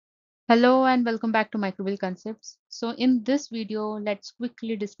Hello and welcome back to Microbial Concepts. So in this video, let's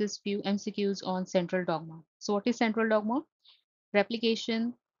quickly discuss few MCQs on central dogma. So what is central dogma?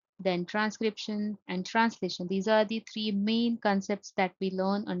 Replication, then transcription and translation. These are the three main concepts that we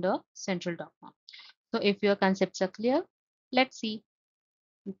learn under central dogma. So if your concepts are clear, let's see,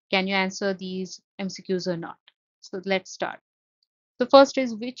 can you answer these MCQs or not? So let's start. So first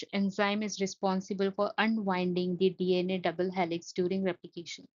is which enzyme is responsible for unwinding the DNA double helix during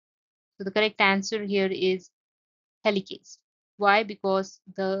replication? So the correct answer here is helicase. Why? Because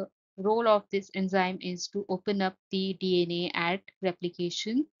the role of this enzyme is to open up the DNA at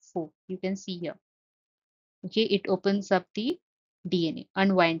replication 4. You can see here. Okay, it opens up the DNA,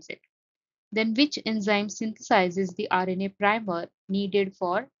 unwinds it. Then which enzyme synthesizes the RNA primer needed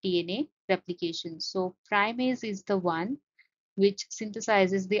for DNA replication? So primase is the one which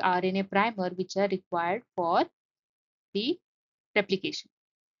synthesizes the RNA primer which are required for the replication.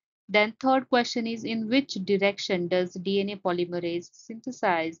 Then third question is in which direction does DNA polymerase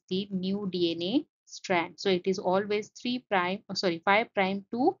synthesize the new DNA strand? So it is always 3 prime, sorry, 5 prime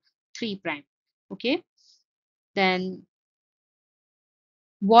to 3 prime. Okay. Then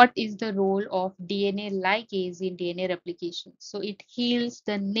what is the role of DNA ligase in DNA replication? So it heals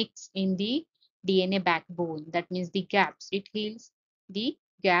the nicks in the DNA backbone. That means the gaps. It heals the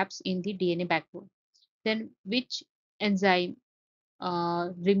gaps in the DNA backbone. Then which enzyme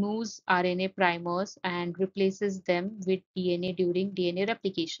removes RNA primers and replaces them with DNA during DNA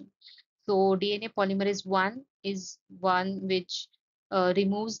replication? So DNA polymerase 1 is one which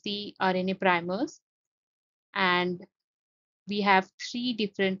removes the RNA primers, and we have three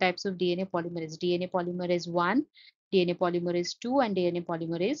different types of DNA polymerase: DNA polymerase 1, DNA polymerase 2, and DNA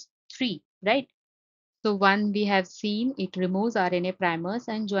polymerase 3, right? So one we have seen, it removes RNA primers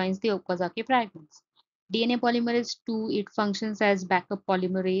and joins the Okazaki fragments. DNA polymerase 2, it functions as backup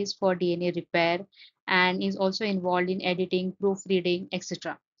polymerase for DNA repair and is also involved in editing, proofreading,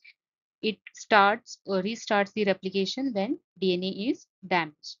 etc. It starts or restarts the replication when DNA is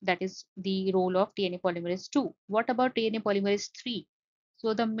damaged. That is the role of DNA polymerase 2. What about DNA polymerase 3?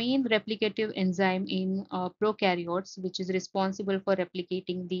 So the main replicative enzyme in prokaryotes, which is responsible for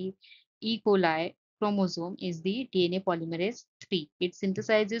replicating the E. coli chromosome, is the DNA polymerase 3. It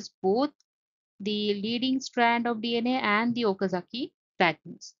synthesizes both the leading strand of DNA and the Okazaki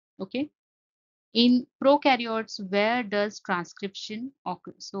fragments. Okay. In prokaryotes, where does transcription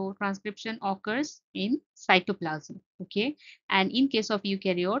occur? So transcription occurs in cytoplasm, okay? And in case of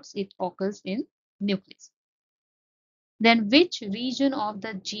eukaryotes, it occurs in nucleus. Then which region of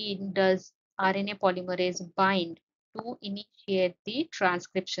the gene does RNA polymerase bind to initiate the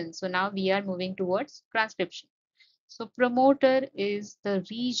transcription? So now we are moving towards transcription. So promoter is the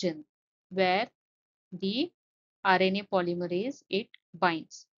region where the RNA polymerase it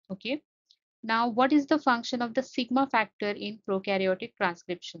binds, okay? Now, what is the function of the sigma factor in prokaryotic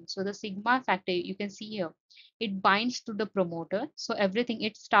transcription? So the sigma factor, you can see here, it binds to the promoter. So everything,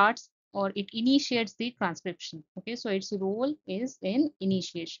 it starts or it initiates the transcription. Okay, so its role is in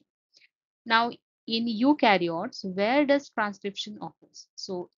initiation. Now, in eukaryotes, where does transcription occurs?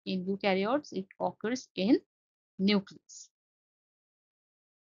 So in eukaryotes, it occurs in nucleus.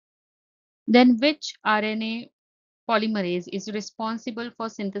 Then which RNA polymerase is responsible for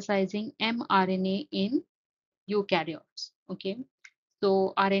synthesizing mRNA in eukaryotes? Okay,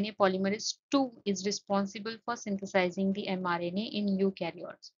 so RNA polymerase 2 is responsible for synthesizing the mRNA in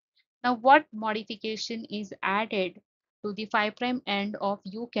eukaryotes. Now, what modification is added to the 5' end of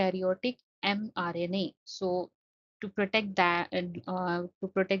eukaryotic mRNA? So to protect that and to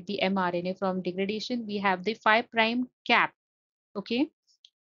protect the mRNA from degradation, we have the 5' cap. Okay,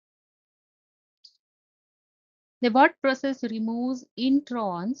 the what process removes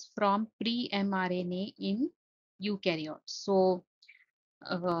introns from pre-mRNA in eukaryotes? So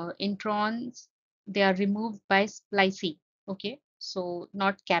introns, they are removed by splicing. Okay, so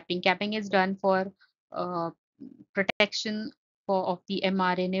not capping. Capping is done for uh, protection of the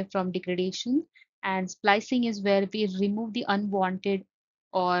mRNA from degradation, and splicing is where we remove the unwanted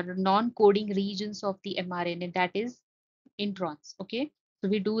or non-coding regions of the mRNA, that is introns. Okay, so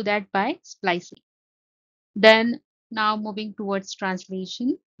we do that by splicing. Then now moving towards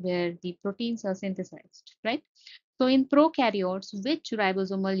translation, where the proteins are synthesized, right? So in prokaryotes, which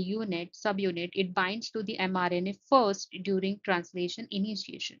ribosomal unit, subunit, it binds to the mRNA first during translation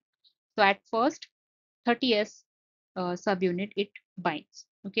initiation? So at first, 30S subunit, it binds,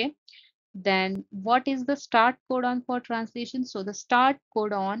 okay? Then what is the start codon for translation? So the start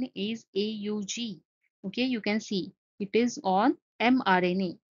codon is AUG, okay? You can see it is on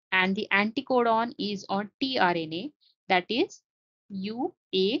mRNA, and the anticodon is on tRNA, that is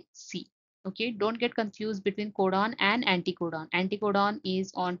UAC. Okay, don't get confused between codon and anticodon. Anticodon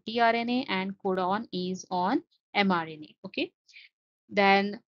is on tRNA and codon is on mRNA. Okay,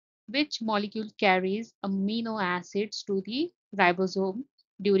 then which molecule carries amino acids to the ribosome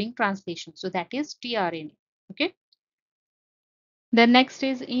during translation? So that is tRNA. Okay, the next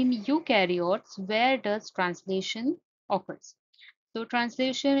is in eukaryotes, where does translation occurs? So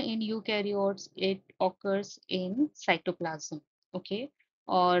translation in eukaryotes, it occurs in cytoplasm, okay,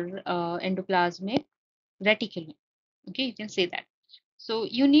 or endoplasmic reticulum. Okay, you can say that. So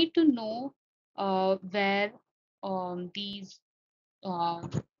you need to know where these uh,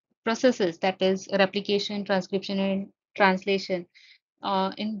 processes, that is replication, transcription, and translation,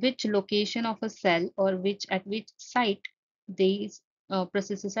 in which location of a cell or which at which site these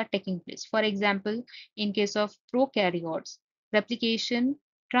processes are taking place. For example, in case of prokaryotes, replication,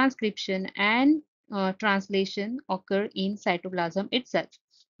 transcription, and translation occur in cytoplasm itself.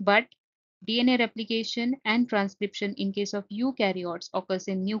 But DNA replication and transcription in case of eukaryotes occurs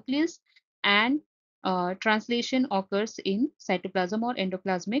in nucleus, and translation occurs in cytoplasm or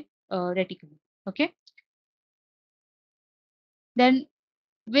endoplasmic reticulum. Okay, then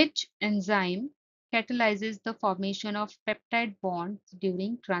which enzyme catalyzes the formation of peptide bonds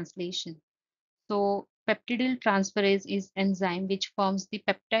during translation? So peptidyl transferase is enzyme which forms the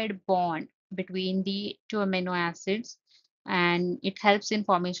peptide bond between the two amino acids, and it helps in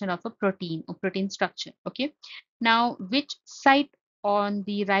formation of a protein or protein structure. Okay. Now, which site on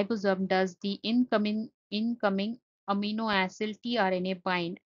the ribosome does the incoming amino acid tRNA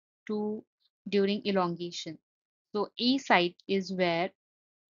bind to during elongation? So A site is where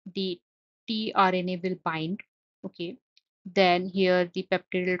the tRNA will bind. Okay. Then here the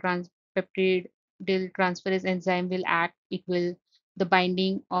peptidyl transferase enzyme will act. It will the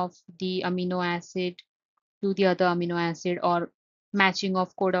binding of the amino acid to the other amino acid, or matching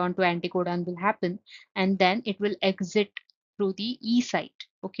of codon to anticodon will happen, and then it will exit through the E site.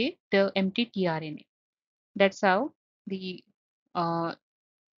 Okay, the empty tRNA. That's how the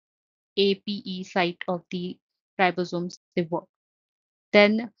APE site of the ribosomes they work.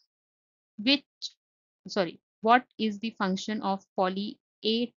 Then which what is the function of poly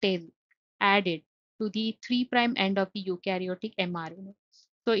A tail added to the 3' end of the eukaryotic mRNA?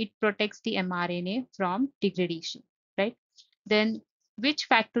 So it protects the mRNA from degradation, right? Then which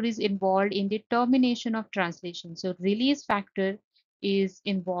factor is involved in the termination of translation? So release factor is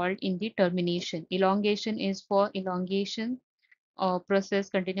involved in the termination. Elongation is for elongation process,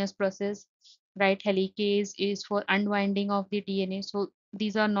 continuous process, right? Helicase is for unwinding of the DNA. So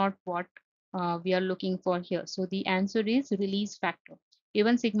these are not what we are looking for here. So the answer is release factor.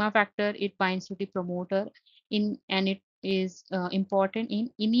 Even sigma factor, it binds to the promoter in, and it is important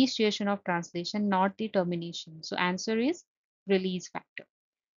in initiation of translation, not the termination. So answer is release factor.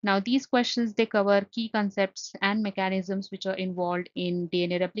 Now, these questions, they cover key concepts and mechanisms which are involved in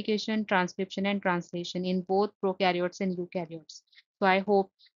DNA replication, transcription, and translation in both prokaryotes and eukaryotes. So I hope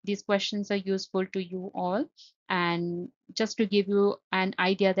these questions are useful to you all. And just to give you an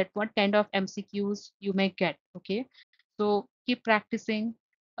idea that what kind of MCQs you may get, okay? So keep practicing,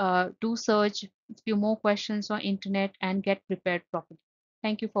 do search a few more questions on internet and get prepared properly.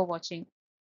 Thank you for watching.